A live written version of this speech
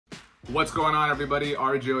What's going on, everybody?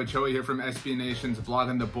 RJ Ochoa here from SB Nation's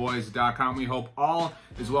bloggingtheboys.com. We hope all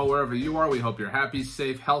is well wherever you are. We hope you're happy,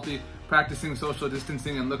 safe, healthy, practicing social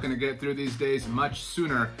distancing, and looking to get through these days much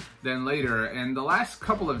sooner than later. And the last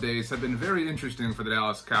couple of days have been very interesting for the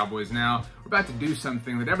Dallas Cowboys. Now, we're about to do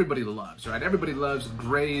something that everybody loves, right? Everybody loves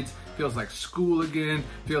grades, feels like school again,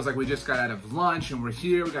 feels like we just got out of lunch and we're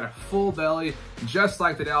here, we got a full belly, just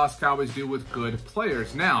like the Dallas Cowboys do with good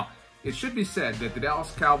players. Now, it should be said that the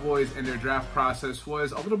Dallas Cowboys and their draft process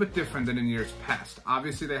was a little bit different than in years past.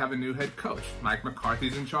 Obviously, they have a new head coach. Mike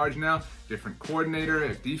McCarthy's in charge now, different coordinator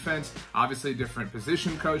at defense, obviously different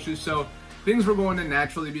position coaches. So things were going to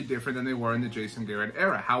naturally be different than they were in the Jason Garrett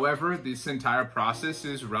era. However, this entire process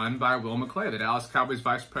is run by Will McClay, the Dallas Cowboys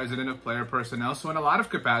Vice President of Player Personnel. So in a lot of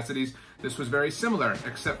capacities, this was very similar,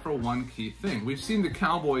 except for one key thing. We've seen the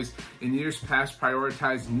Cowboys in years past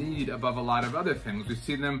prioritize need above a lot of other things. We've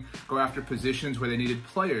seen them go after positions where they needed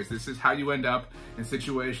players. This is how you end up in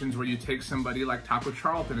situations where you take somebody like Taco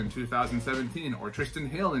Charlton in 2017 or Tristan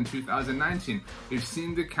Hill in 2019. We've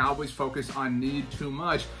seen the Cowboys focus on need too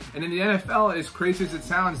much. And in the NFL, as crazy as it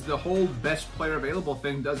sounds, the whole best player available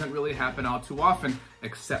thing doesn't really happen all too often,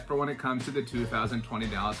 except for when it comes to the 2020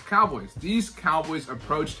 Dallas Cowboys. These Cowboys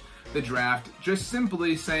approached the draft just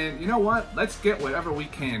simply saying, you know what, let's get whatever we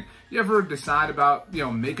can. You ever decide about,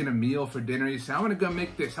 making a meal for dinner? You say, I'm gonna go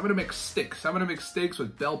make this. I'm gonna make steaks. I'm gonna make steaks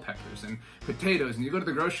with bell peppers and potatoes. And you go to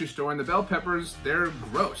the grocery store and the bell peppers, they're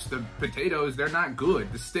gross. The potatoes, they're not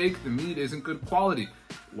good. The steak, the meat isn't good quality.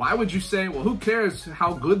 Why would you say, well, who cares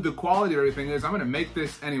how good the quality of everything is? I'm gonna make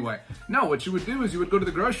this anyway. No, what you would do is you would go to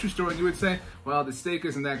the grocery store and you would say, well, the steak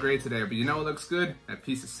isn't that great today, but you know what looks good? That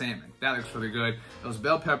piece of salmon. That looks really good. Those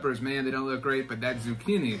bell peppers, man, they don't look great, but that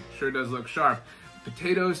zucchini sure does look sharp.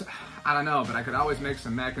 Potatoes, I don't know, but I could always make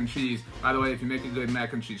some mac and cheese. By the way, if you make a good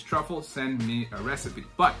mac and cheese truffle, send me a recipe.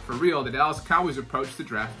 But for real, the Dallas Cowboys approached the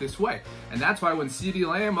draft this way. And that's why when CeeDee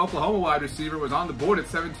Lamb, Oklahoma wide receiver, was on the board at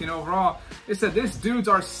 17 overall, they said, this dude's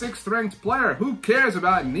our 6th ranked player. Who cares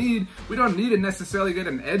about need? We don't need to necessarily get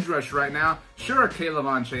an edge rush right now. Sure,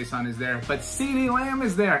 K'Lavon Chaisson is there, but CeeDee Lamb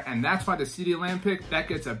is there. And that's why the CeeDee Lamb pick, that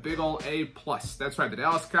gets a big ol' A+. That's right, the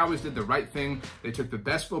Dallas Cowboys did the right thing. They took the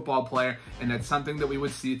best football player, and that's something that we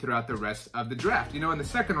would see throughout the rest of the draft. In the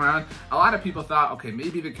second round, a lot of people thought, okay,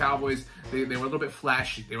 maybe the Cowboys, they were a little bit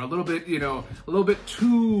flashy. They were a little bit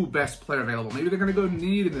too best player available. Maybe they're going to go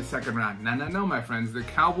need in the second round. No, my friends. The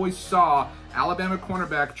Cowboys saw Alabama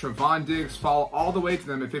cornerback Trevon Diggs fall all the way to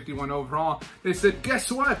them at 51 overall. They said,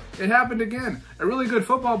 guess what? It happened again. A really good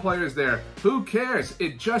football player is there. Who cares?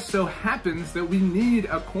 It just so happens that we need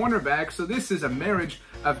a cornerback, so this is a marriage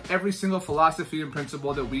of every single philosophy and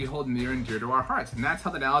principle that we hold near and dear to our hearts. And that's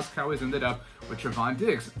how the Dallas Cowboys ended up with Trevon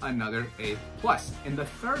Diggs, another A+ in the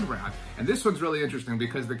third round. And this one's really interesting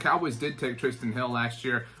because the Cowboys did take Tristan Hill last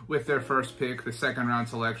year with their first pick, the second round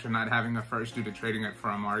selection, not having a first due to trading it for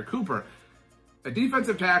Amari Cooper. A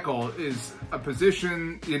defensive tackle is a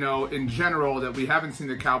position, in general that we haven't seen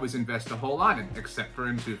the Cowboys invest a whole lot in, except for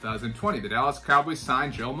in 2020. The Dallas Cowboys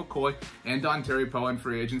signed Joe McCoy and Dontari Poe in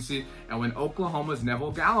free agency, and when Oklahoma's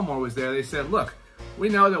Neville Gallimore was there, they said, look, we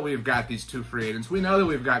know that we've got these two free agents. We know that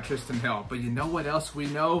we've got Tristan Hill, but you know what else we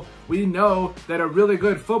know? We know that a really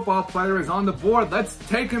good football player is on the board. Let's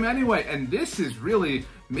take him anyway. And this is really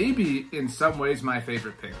maybe in some ways my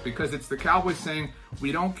favorite pick because it's the Cowboys saying,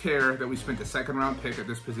 we don't care that we spent a second round pick at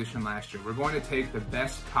this position last year. We're going to take the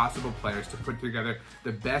best possible players to put together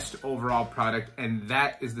the best overall product, and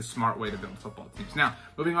that is the smart way to build football teams. Now,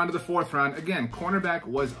 moving on to the fourth round, again, cornerback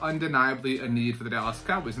was undeniably a need for the Dallas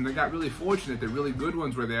Cowboys, and they got really fortunate that really good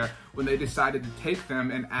ones were there when they decided to take them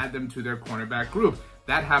and add them to their cornerback group.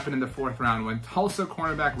 That happened in the fourth round when Tulsa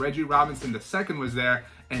cornerback Reggie Robinson II was there,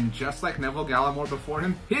 and just like Neville Gallimore before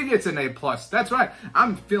him, he gets an A+. That's right,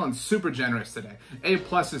 I'm feeling super generous today. A+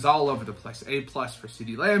 is all over the place. A+ for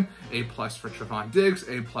CeeDee Lamb, A+ for Trevon Diggs,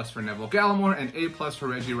 A+ for Neville Gallimore, and A+ for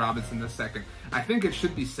Reggie Robinson II. I think it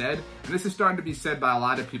should be said, and this is starting to be said by a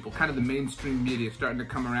lot of people, kind of the mainstream media starting to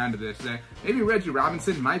come around to this, that maybe Reggie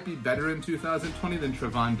Robinson might be better in 2020 than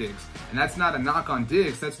Trevon Diggs. And that's not a knock on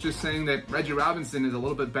Diggs, that's just saying that Reggie Robinson is a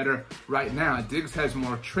little bit better right now. Diggs has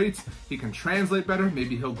more traits, he can translate better,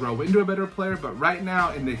 maybe he'll grow into a better player, but right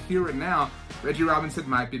now, in the here and now, Reggie Robinson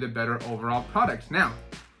might be the better overall product. Now,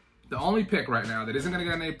 The only pick right now that isn't going to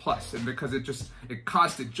get an A+, and because it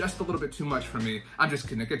costed just a little bit too much for me, I'm just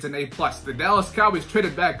kidding, it gets an A+. The Dallas Cowboys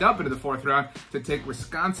traded back up into the 4th round to take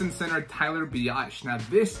Wisconsin center Tyler Baidasz. Now,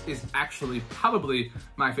 this is actually probably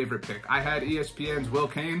my favorite pick. I had ESPN's Will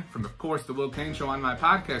Cain from, of course, the Will Cain Show on my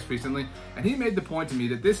podcast recently, and he made the point to me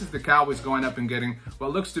that this is the Cowboys going up and getting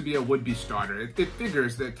what looks to be a would-be starter. It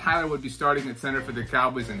figures that Tyler would be starting at center for the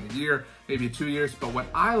Cowboys in a year, maybe 2 years, but what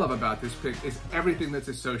I love about this pick is everything that's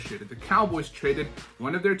associated. The Cowboys traded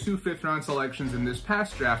one of their 2 5th-round selections in this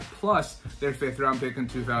past draft, plus their 5th-round pick in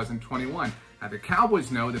 2021. Now, the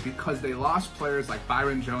Cowboys know that because they lost players like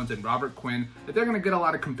Byron Jones and Robert Quinn, that they're going to get a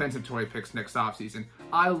lot of compensatory picks next offseason.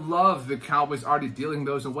 I love the Cowboys already dealing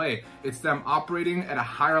those away. It's them operating at a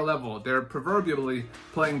higher level. They're proverbially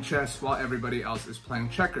playing chess while everybody else is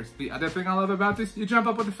playing checkers. The other thing I love about this, you jump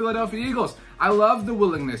up with the Philadelphia Eagles. I love the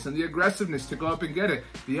willingness and the aggressiveness to go up and get it.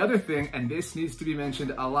 The other thing, and this needs to be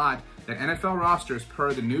mentioned a lot, that NFL rosters,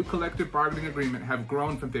 per the new collective bargaining agreement, have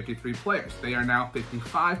grown from 53 players. They are now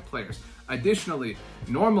 55 players. Additionally,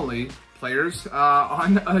 normally, players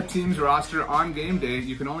on a team's roster on game day,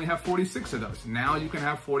 you can only have 46 of those. Now you can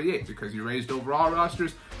have 48 because you raised overall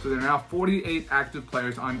rosters, so there are now 48 active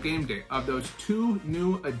players on game day. Of those 2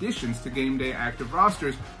 new additions to game day active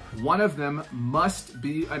rosters, one of them must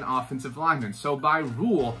be an offensive lineman. So by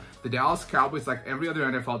rule, the Dallas Cowboys, like every other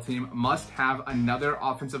NFL team, must have another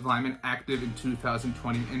offensive lineman active in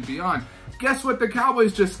 2020 and beyond. Guess what the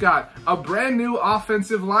Cowboys just got? A brand new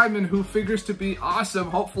offensive lineman who figures to be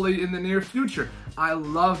awesome, hopefully in the near future. I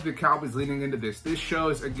love the Cowboys leaning into this. This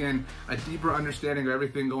shows, again, a deeper understanding of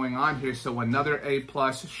everything going on here. So another A+,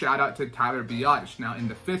 shout out to Tyler Baidasz. Now in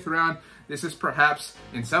the 5th round, this is perhaps,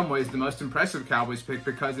 in some ways, the most impressive Cowboys pick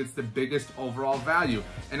because it's the biggest overall value.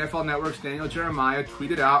 NFL Network's Daniel Jeremiah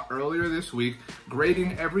tweeted out earlier this week,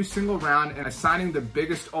 grading every single round and assigning the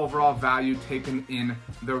biggest overall value taken in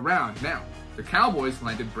the round. Now, the Cowboys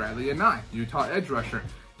landed Bradlee Anae, Utah edge rusher.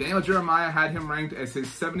 Daniel Jeremiah had him ranked as his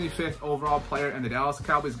 75th overall player, and the Dallas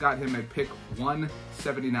Cowboys got him at pick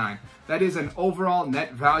 179. That is an overall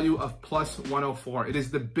net value of plus 104. It is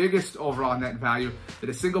the biggest overall net value that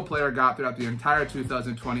a single player got throughout the entire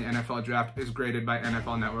 2020 NFL draft, is graded by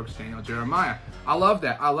NFL Network's Daniel Jeremiah. I love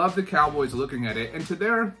that. I love the Cowboys looking at it, and to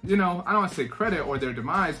their, I don't want to say credit or their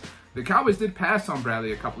demise, the Cowboys did pass on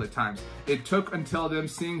Bradlee a couple of times. It took until them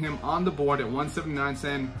seeing him on the board at 179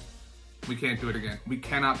 saying, we can't do it again. We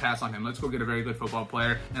cannot pass on him. Let's go get a very good football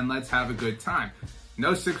player and let's have a good time.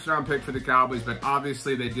 No 6th-round pick for the Cowboys, but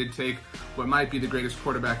obviously they did take what might be the greatest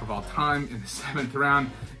quarterback of all time in the 7th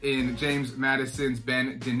round in James Madison's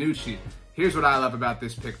Ben DiNucci. Here's what I love about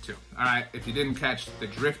this pick too. All right, if you didn't catch the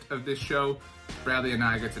drift of this show, Bradlee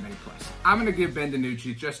Anae gets an A+. I'm going to give Ben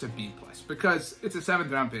DiNucci just a B+ because it's a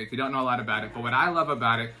 7th-round pick. You don't know a lot about it, but what I love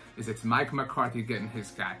about it is it's Mike McCarthy getting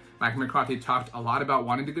his guy. Mike McCarthy talked a lot about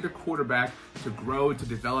wanting to get a quarterback to grow, to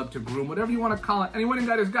develop, to groom, whatever you want to call it, and he went and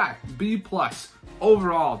got his guy. B+.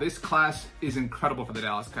 Overall, this class is incredible for the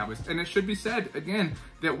Dallas Cowboys, and it should be said, again,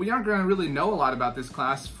 that we aren't going to really know a lot about this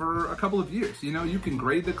class for a couple of years. You can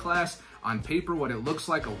grade the class on paper, what it looks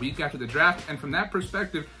like a week after the draft, and from that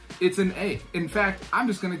perspective, it's an A. In fact, I'm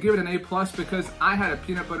just going to give it an A+ because I had a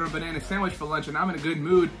peanut butter and banana sandwich for lunch and I'm in a good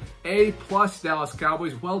mood. A+ Dallas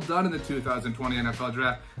Cowboys, well done in the 2020 NFL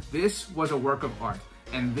draft. This was a work of art.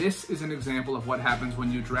 And this is an example of what happens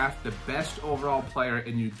when you draft the best overall player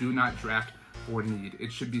and you do not draft for need.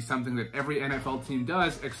 It should be something that every NFL team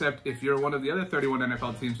does, except if you're one of the other 31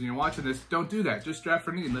 NFL teams and you're watching this, don't do that. Just draft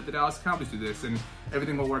for need. Let the Dallas Cowboys do this and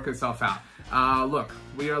everything will work itself out. Look,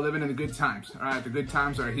 we are living in the good times. All right, the good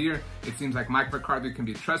times are here. It seems like Mike McCarthy can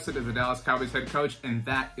be trusted as the Dallas Cowboys head coach, and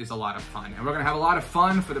that is a lot of fun. And we're going to have a lot of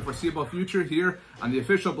fun for the foreseeable future here on the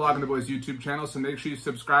official Blogging the Boys YouTube channel, so make sure you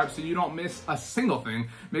subscribe so you don't miss a single thing.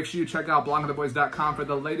 Make sure you check out bloggingtheboys.com for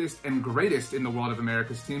the latest and greatest in the world of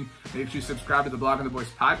America's team. Make sure you subscribe to the Blogging the Boys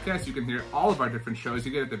podcast. You can hear all of our different shows.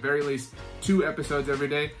 You get at the very least 2 episodes every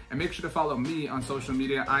day. And make sure to follow me on social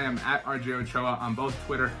media. I am at RJ Ochoa on both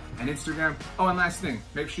Twitter and Instagram. Oh, and last thing,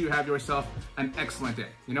 make sure you have yourself an excellent day.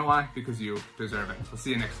 You know why? Because you deserve it. We'll see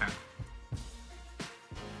you next time.